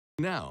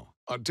Now,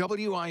 a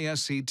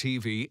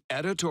WISC-TV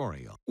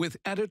editorial with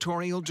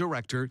editorial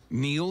director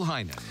Neil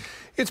Heinen.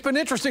 It's been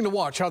interesting to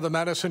watch how the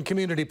Madison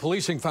Community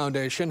Policing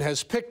Foundation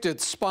has picked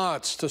its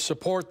spots to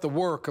support the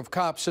work of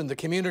cops in the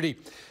community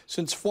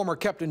since former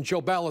Captain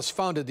Joe Ballas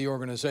founded the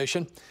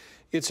organization.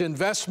 Its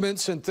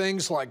investments in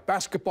things like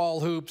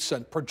basketball hoops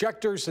and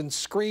projectors and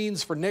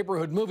screens for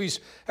neighborhood movies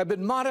have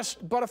been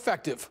modest but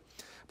effective.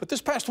 But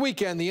this past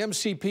weekend, the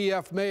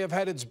MCPF may have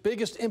had its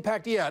biggest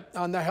impact yet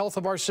on the health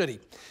of our city.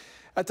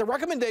 At the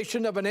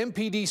recommendation of an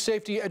MPD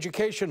safety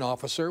education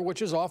officer,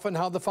 which is often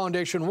how the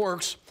foundation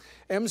works,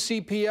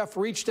 MCPF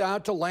reached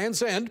out to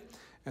Land's End,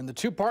 and the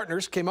two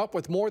partners came up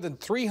with more than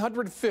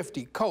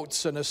 350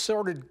 coats and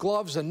assorted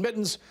gloves and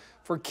mittens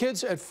for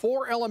kids at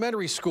 4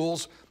 elementary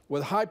schools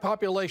with high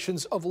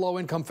populations of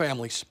low-income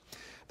families.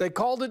 They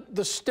called it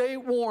the Stay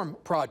Warm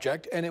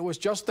Project, and it was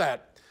just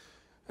that.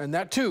 And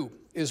that, too,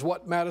 is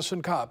what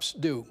Madison cops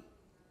do.